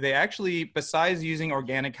write-up, they actually, besides using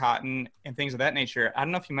organic cotton and things of that nature, I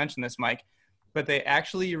don't know if you mentioned this, Mike, but they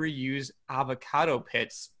actually reuse avocado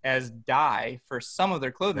pits as dye for some of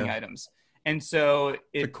their clothing items. And so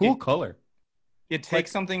it's a cool color. It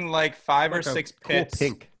takes something like 5 or 6 pits. Cool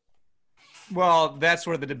pink. Well, that's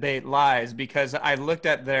where the debate lies, because I looked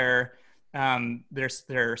at their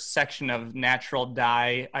section of natural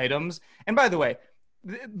dye items. And by the way,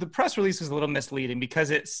 the press release was a little misleading because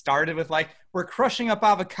it started with like, we're crushing up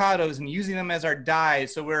avocados and using them as our dye,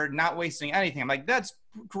 so we're not wasting anything. I'm like, that's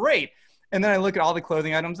great. And then I look at all the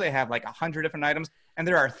clothing items. They have like 100 different items, and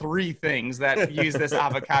there are 3 things that use this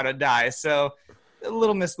avocado dye. So a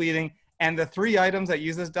little misleading. And the 3 items that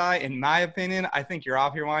use this dye, in my opinion, I think you're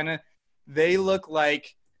off here, Wina. They look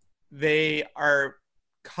like they are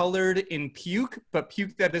colored in puke, but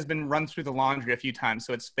puke that has been run through the laundry a few times,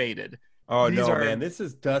 so it's faded. Oh, man. This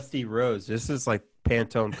is Dusty Rose. This is like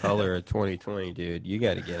Pantone color of 2020, dude. You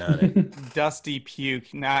got to get on it. Dusty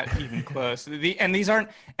puke, not even close.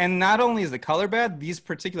 And not only is the color bad, these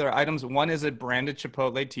particular items, one is a branded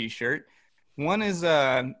Chipotle t-shirt. One is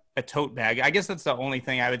a tote bag. I guess that's the only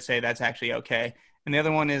thing I would say that's actually okay. And the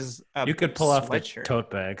other one is you could pull off the tote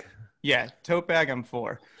bag. Yeah, tote bag I'm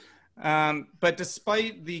for. But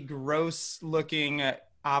despite the gross looking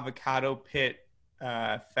avocado pit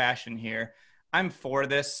fashion here, I'm for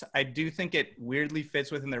this. I do think it weirdly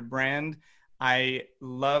fits within their brand. I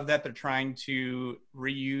love that they're trying to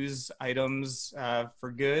reuse items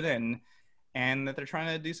for good and that they're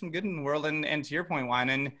trying to do some good in the world. And to your point,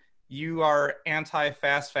 Winan, you are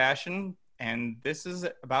anti-fast fashion, and this is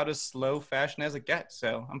about as slow fashion as it gets.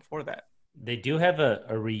 So I'm for that. They do have a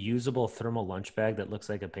reusable thermal lunch bag that looks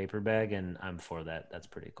like a paper bag, and I'm for that. That's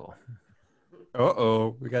pretty cool.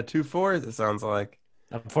 Uh-oh. We got 2 4s, it sounds like.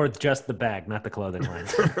 I'm for just the bag, not the clothing line.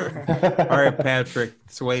 All right, Patrick,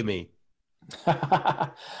 sway me.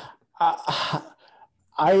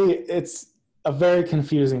 It's a very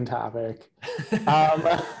confusing topic.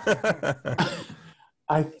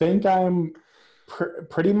 I think I'm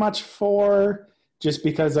pretty much for, just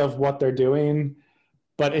because of what they're doing,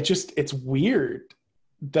 but it's weird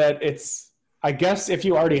that I guess if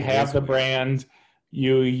you already have the brand,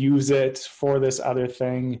 you use it for this other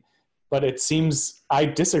thing, but I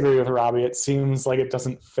disagree with Robbie. It seems like it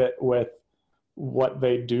doesn't fit with what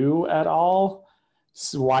they do at all.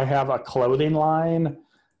 So why have a clothing line?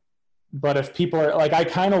 But if people are like, I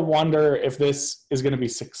kind of wonder if this is going to be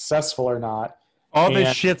successful or not. All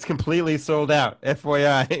this shit's completely sold out.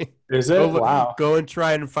 FYI. Is it? Wow. Go and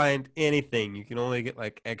try and find anything. You can only get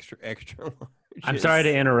like extra large. I'm sorry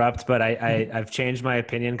to interrupt, but I've changed my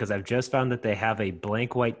opinion because I've just found that they have a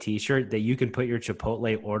blank white T-shirt that you can put your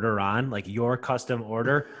Chipotle order on, like your custom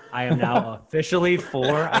order. I am now officially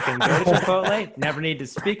for. I can go to Chipotle, never need to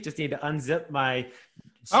speak, just need to unzip my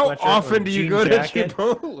How sweatshirt often or do you jean go jacket, to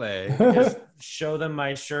Chipotle? just show them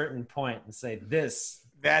my shirt and point and say, this.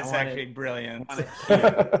 That's actually brilliant.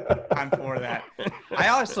 I'm for that.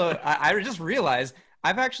 I just realized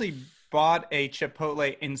I've actually bought a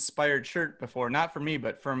Chipotle inspired shirt before, not for me,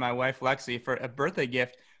 but for my wife, Lexi, for a birthday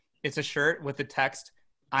gift. It's a shirt with the text,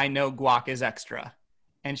 "I know guac is extra."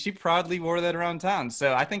 And she proudly wore that around town.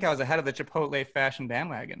 So I think I was ahead of the Chipotle fashion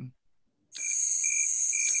bandwagon.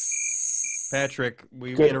 Patrick,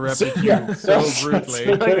 we interrupted you so rudely.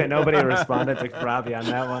 I feel like nobody responded to Robbie on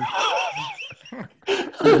that one.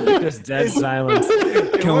 Just dead silence.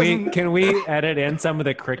 Can we edit in some of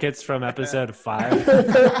the crickets from episode 5?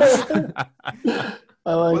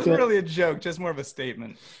 I like Wasn't it. really a joke, just more of a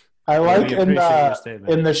statement. I like We appreciate your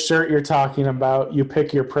statement. in the shirt you're talking about, you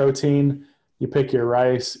pick your protein, you pick your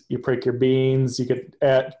rice, you pick your beans, you could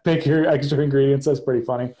pick your extra ingredients. That's pretty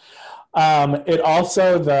funny. It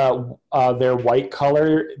also, their white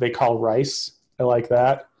color they call rice. I like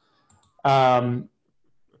that.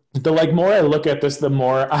 The more I look at this, the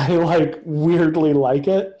more I weirdly like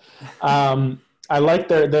it. I like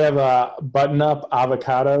they have a button-up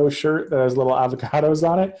avocado shirt that has little avocados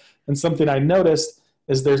on it. And something I noticed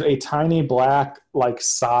is there's a tiny black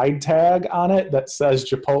side tag on it that says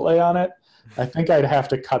Chipotle on it. I think I'd have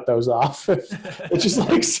to cut those off. It's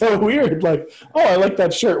just so weird. I like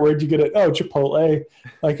that shirt. Where'd you get it? Oh, Chipotle.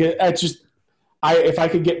 If I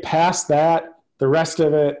could get past that, the rest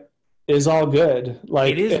of it is all good.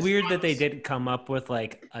 It is weird that they didn't come up with a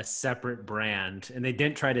separate brand and they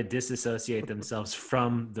didn't try to disassociate themselves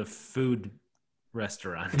from the food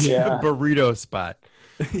restaurant. Yeah. Burrito spot.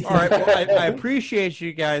 All right. Well, I appreciate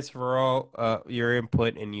you guys for all your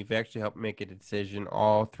input, and you've actually helped make a decision.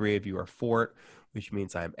 All three of you are for it, which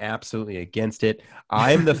means I'm absolutely against it.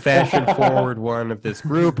 I'm the fashion forward one of this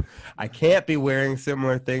group. I can't be wearing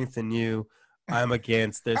similar things than you. I'm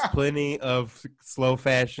against. There's plenty of slow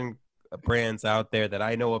fashion brands out there that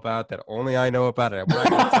I know about that only I know about. I'm not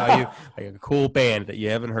going to tell you a cool band that you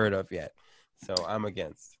haven't heard of yet. So I'm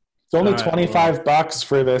against. It's only $25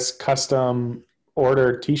 for this custom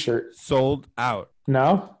order T-shirt. Sold out.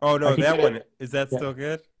 No? Oh, no, that one. Is that still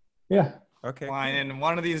good? Yeah. Okay. Fine. And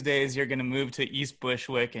one of these days, you're going to move to East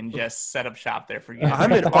Bushwick and just set up shop there for you.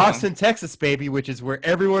 I'm in Austin, Texas, baby, which is where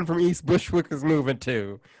everyone from East Bushwick is moving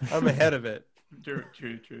to. I'm ahead of it. True.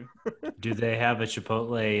 Do they have a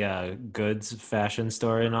Chipotle goods fashion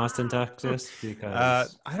store in Austin, Texas?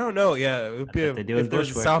 Because I don't know. Yeah, it would be they do in if there's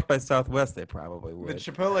Bushwick. South by Southwest, they probably The would.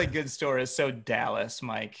 Chipotle goods store is so Dallas,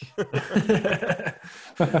 Mike.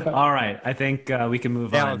 All right, I think we can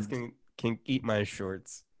move Dallas on. can eat my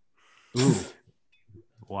shorts. Ooh.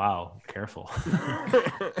 Wow, careful.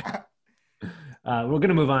 We're going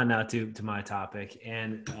to move on now to my topic,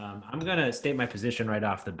 and I'm going to state my position right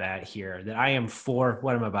off the bat here that I am for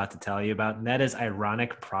what I'm about to tell you about, and that is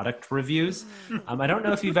ironic product reviews. I don't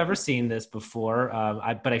know if you've ever seen this before,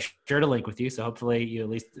 but I shared a link with you, so hopefully you at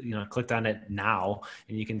least clicked on it now,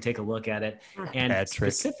 and you can take a look at it. And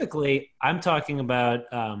Patrick. Specifically, I'm talking about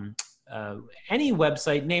any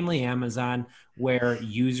website, namely Amazon, where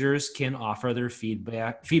users can offer their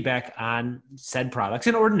feedback on said products.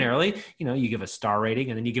 And ordinarily, you give a star rating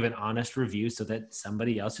and then you give an honest review so that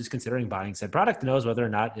somebody else who's considering buying said product knows whether or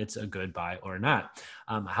not it's a good buy or not.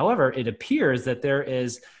 However, it appears that there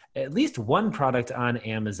is at least one product on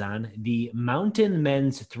Amazon, the Mountain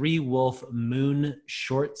Men's 3 Wolf Moon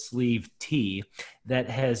short sleeve tee, that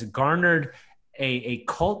has garnered a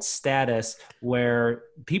cult status where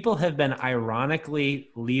people have been ironically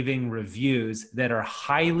leaving reviews that are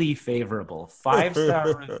highly favorable, 5-star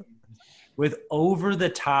reviews with over the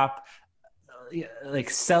top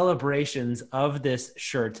celebrations of this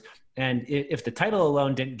shirt. And if the title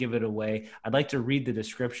alone didn't give it away, I'd like to read the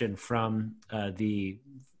description from the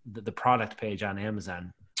product page on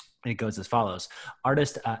Amazon. It goes as follows.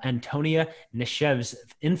 Artist Antonia Neshev's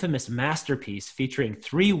infamous masterpiece featuring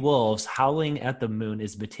 3 wolves howling at the moon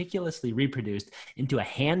is meticulously reproduced into a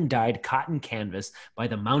hand-dyed cotton canvas by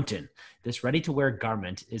The Mountain. This ready-to-wear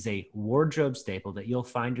garment is a wardrobe staple that you'll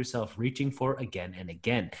find yourself reaching for again and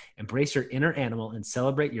again. Embrace your inner animal and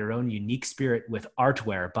celebrate your own unique spirit with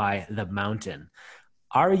artwear by The Mountain.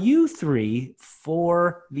 Are you 3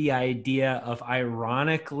 for the idea of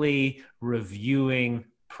ironically reviewing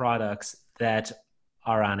products that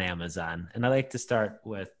are on Amazon? And I'd like to start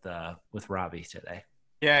with Robbie today.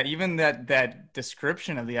 Yeah, even that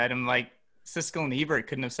description of the item, like Siskel and Ebert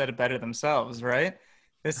couldn't have said it better themselves, right?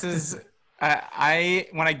 This is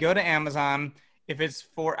when I go to Amazon, if it's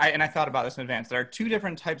and I thought about this in advance, there are 2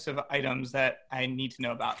 different types of items that I need to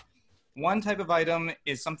know about. One type of item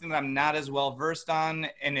is something that I'm not as well versed on,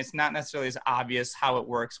 and it's not necessarily as obvious how it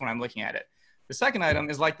works when I'm looking at it. The second item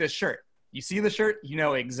is like this shirt. You see the shirt, you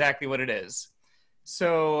know exactly what it is.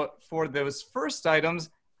 So for those first items,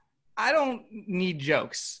 I don't need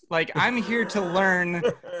jokes. Like, I'm here to learn.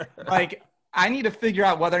 Like, I need to figure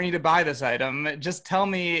out whether I need to buy this item. Just tell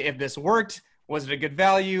me if this worked. Was it a good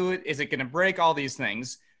value? Is it going to break? All these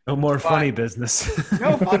things. No more funny business.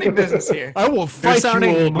 No funny business here. I will fight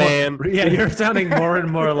you, old man. Yeah, you're sounding more and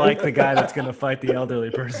more like the guy that's going to fight the elderly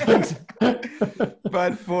person.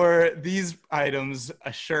 But for these items,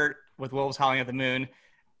 a shirt with wolves howling at the moon,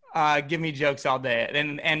 give me jokes all day.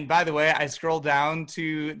 And by the way, I scroll down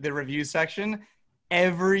to the review section.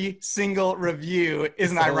 Every single review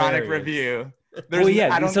is an ironic review.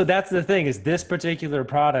 So that's the thing, is this particular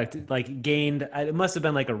product like gained, it must have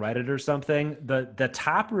been like a Reddit or something. The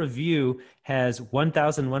top review has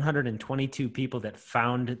 1,122 people that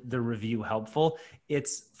found the review helpful.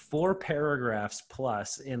 It's 4 paragraphs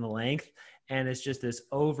plus in length. And it's just this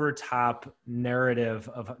over-top narrative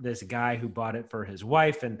of this guy who bought it for his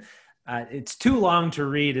wife. And it's too long to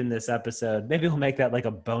read in this episode. Maybe we'll make that like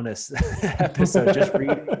a bonus episode, just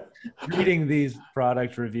reading these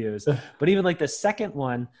product reviews. But even like the second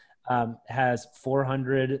one has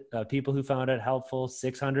 400 people who found it helpful,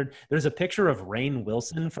 600. There's a picture of Rainn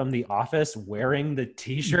Wilson from The Office wearing the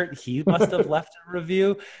T-shirt he must have left a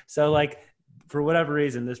review. So like, for whatever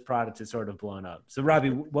reason, this product is sort of blown up. So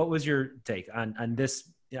Robbie, what was your take on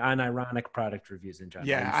ironic product reviews in general?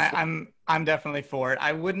 Yeah, I'm definitely for it.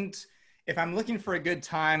 I wouldn't, if I'm looking for a good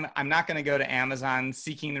time, I'm not going to go to Amazon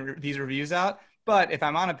seeking these reviews out. But if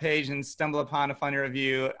I'm on a page and stumble upon a funny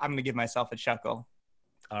review, I'm going to give myself a chuckle.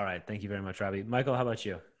 All right. Thank you very much, Robbie. Michael, how about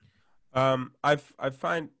you? I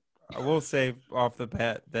will say off the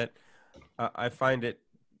bat that I find it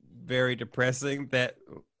very depressing that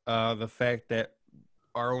the fact that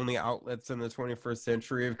our only outlets in the 21st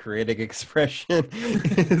century of creative expression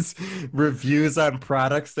is reviews on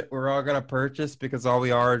products that we're all going to purchase, because all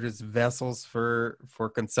we are just vessels for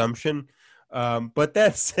consumption. But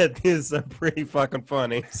that said, this is pretty fucking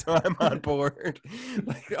funny, so I'm on board.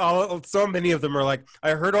 Like, so many of them are like, I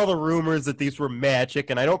heard all the rumors that these were magic,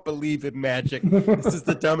 and I don't believe in magic. This is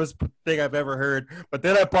the dumbest thing I've ever heard. But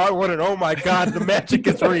then I bought one, and oh my god, the magic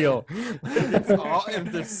is real. And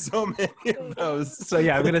there's so many of those. So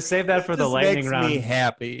yeah, I'm gonna save that for the lightning round. Makes me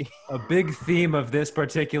happy. A big theme of this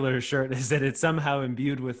particular shirt is that it's somehow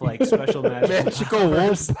imbued with like special magical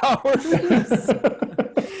wolf powers.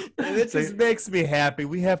 And it just makes me happy.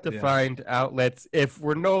 We have to find outlets. If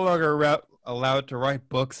we're no longer allowed to write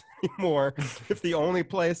books anymore, if the only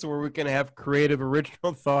place where we can have creative,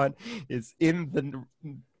 original thought is in the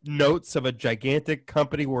notes of a gigantic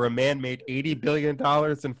company where a man made $80 billion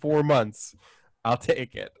in 4 months, I'll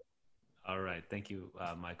take it. All right. Thank you,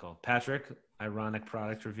 Michael. Patrick, ironic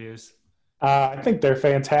product reviews? I think they're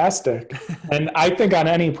fantastic. And I think on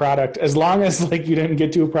any product, as long as like you didn't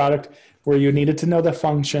get to a product where you needed to know the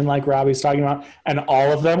function like Robbie's talking about, and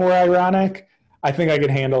all of them were ironic, I think I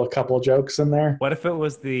could handle a couple jokes in there. What if it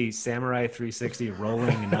was the Samurai 360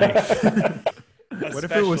 rolling knife? What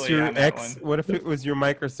if it was your What if it was your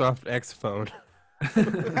Microsoft X phone?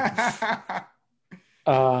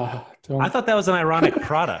 I thought that was an ironic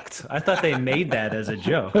product. I thought they made that as a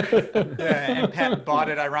joke. Yeah, and Pat bought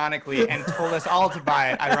it ironically and told us all to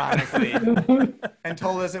buy it ironically, and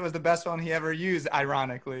told us it was the best one he ever used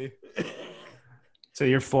ironically. So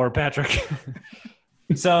you're for Patrick.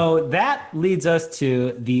 So that leads us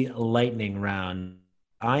to the lightning round.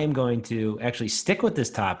 I am going to actually stick with this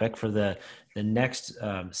topic for the the next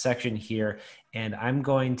section here. And I'm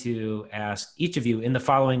going to ask each of you in the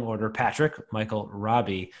following order, Patrick, Michael,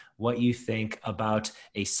 Robbie, what you think about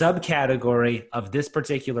a subcategory of this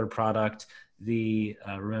particular product, the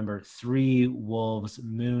remember 3 Wolves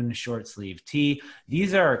Moon short sleeve tee.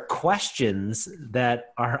 These are questions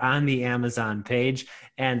that are on the Amazon page,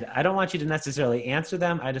 and I don't want you to necessarily answer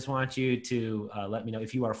them. I just want you to let me know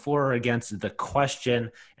if you are for or against the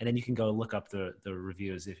question, and then you can go look up the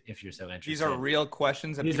reviews if you're so interested. These are real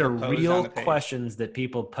questions. These are real questions that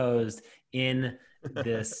people posed in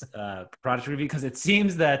this product review, because it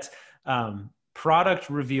seems that product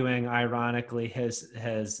reviewing, ironically, has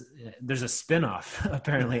there's a spin-off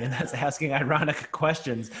apparently, and that's asking ironic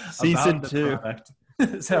questions about the product.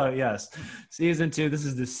 So yes, season 2. This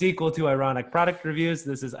is the sequel to ironic product reviews.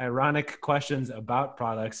 This is ironic questions about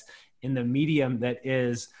products in the medium that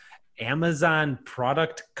is Amazon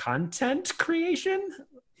product content creation.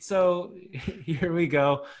 So here we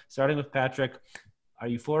go. Starting with Patrick, are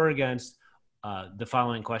you for or against the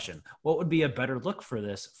following question? What would be a better look for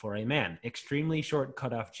this for a man? Extremely short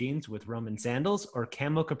cutoff jeans with Roman sandals, or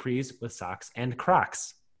camo capris with socks and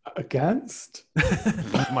Crocs? Against?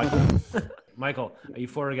 Michael, are you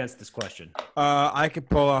for or against this question? I could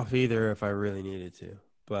pull off either if I really needed to,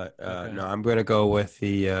 but Okay. no, I'm going to go with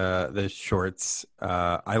the shorts.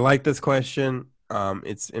 I like this question.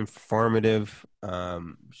 It's informative.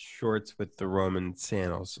 Shorts with the Roman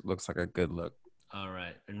sandals looks like a good look. All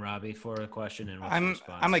right. And Robbie, for a question, and what's your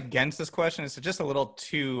response? I'm against this question. It's just a little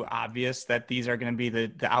too obvious that these are going to be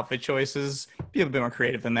the outfit choices. Be a bit more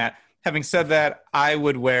creative than that. Having said that, I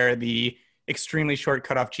would wear the extremely short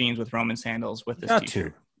cutoff jeans with Roman sandals with this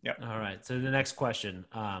t-shirt. Yep. All right. So the next question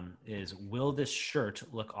is, will this shirt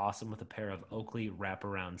look awesome with a pair of Oakley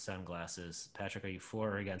wraparound sunglasses? Patrick, are you for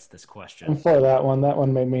or against this I'm question? for that one. That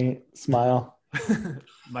one made me smile.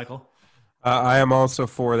 Michael? I am also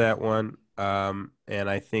for that one. And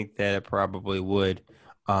I think that it probably would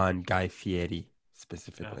on Guy Fieri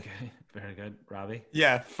specifically. Okay. Very good. Robbie?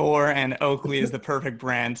 Yeah, and Oakley is the perfect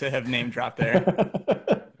brand to have name dropped there.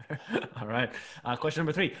 All right. Question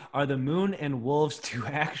number 3. Are the Moon and Wolves to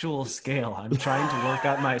actual scale? I'm trying to work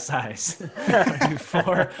out my size. Are you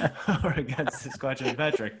for or against this question,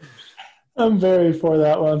 Patrick? I'm very for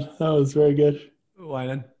that one. That was very good.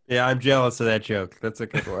 Wyman? Yeah, I'm jealous of that joke. That's a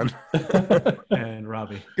good one. And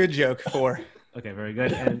Robbie? Good joke, 4. Okay, very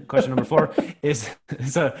good. And question number 4 is,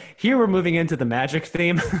 so here we're moving into the magic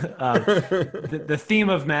theme. The theme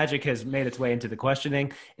of magic has made its way into the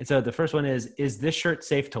questioning. And so the first one is this shirt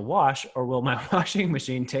safe to wash, or will my washing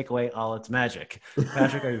machine take away all its magic?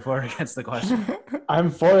 Patrick, are you for or against the question? I'm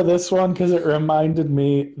for this one because it reminded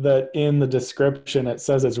me that in the description it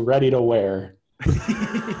says it's ready to wear.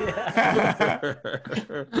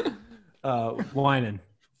 Whining.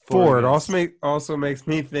 Ford also makes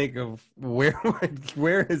me think of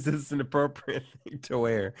where is this an appropriate thing to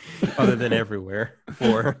wear other than everywhere?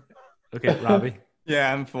 For Okay, Robbie.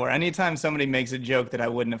 Yeah, I'm for. Anytime somebody makes a joke that I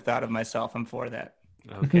wouldn't have thought of myself, I'm for that.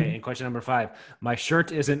 Okay, and question number 5. My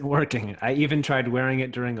shirt isn't working. I even tried wearing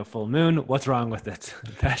it during a full moon. What's wrong with it?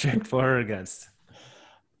 Patrick, for or against?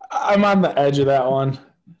 I'm on the edge of that one.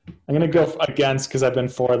 I'm going to go against because I've been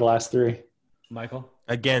for the last 3. Michael?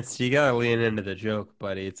 against, you gotta lean into the joke,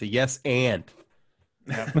 buddy. It's a yes and.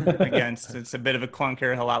 Yeah, against. It's a bit of a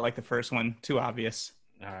clunker, a lot like the first one. Too obvious.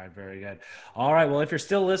 All right, very good. All right, well, if you're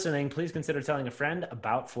still listening, please consider telling a friend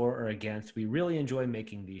about For or Against. We really enjoy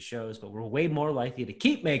making these shows, but we're way more likely to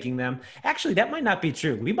keep making them. Actually, that might not be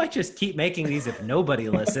true. We might just keep making these if nobody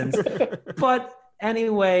listens. But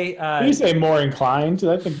anyway, you say more inclined.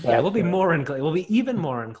 I think yeah, we'll be more inclined. We'll be even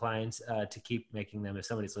more inclined to keep making them if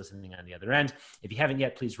somebody's listening on the other end. If you haven't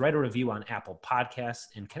yet, please write a review on Apple Podcasts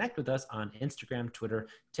and connect with us on Instagram, Twitter,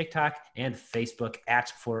 TikTok, and Facebook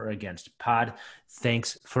at For or Against Pod.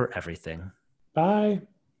 Thanks for everything. Bye.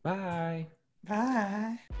 Bye.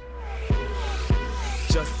 Bye.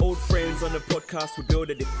 Just old friends on the podcast, we build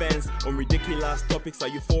a defense on ridiculous topics. Are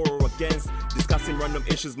you for or against? Discussing random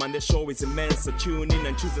issues, man, the show is immense. So tune in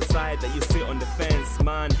and choose a side that you sit on the fence.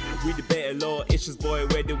 Man, we debate a lot of issues, boy,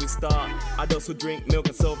 where do we start? Adults who drink milk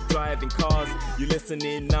and self-driving cars. You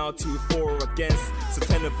listening now to For or Against, so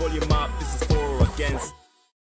turn the volume up, this is For or Against.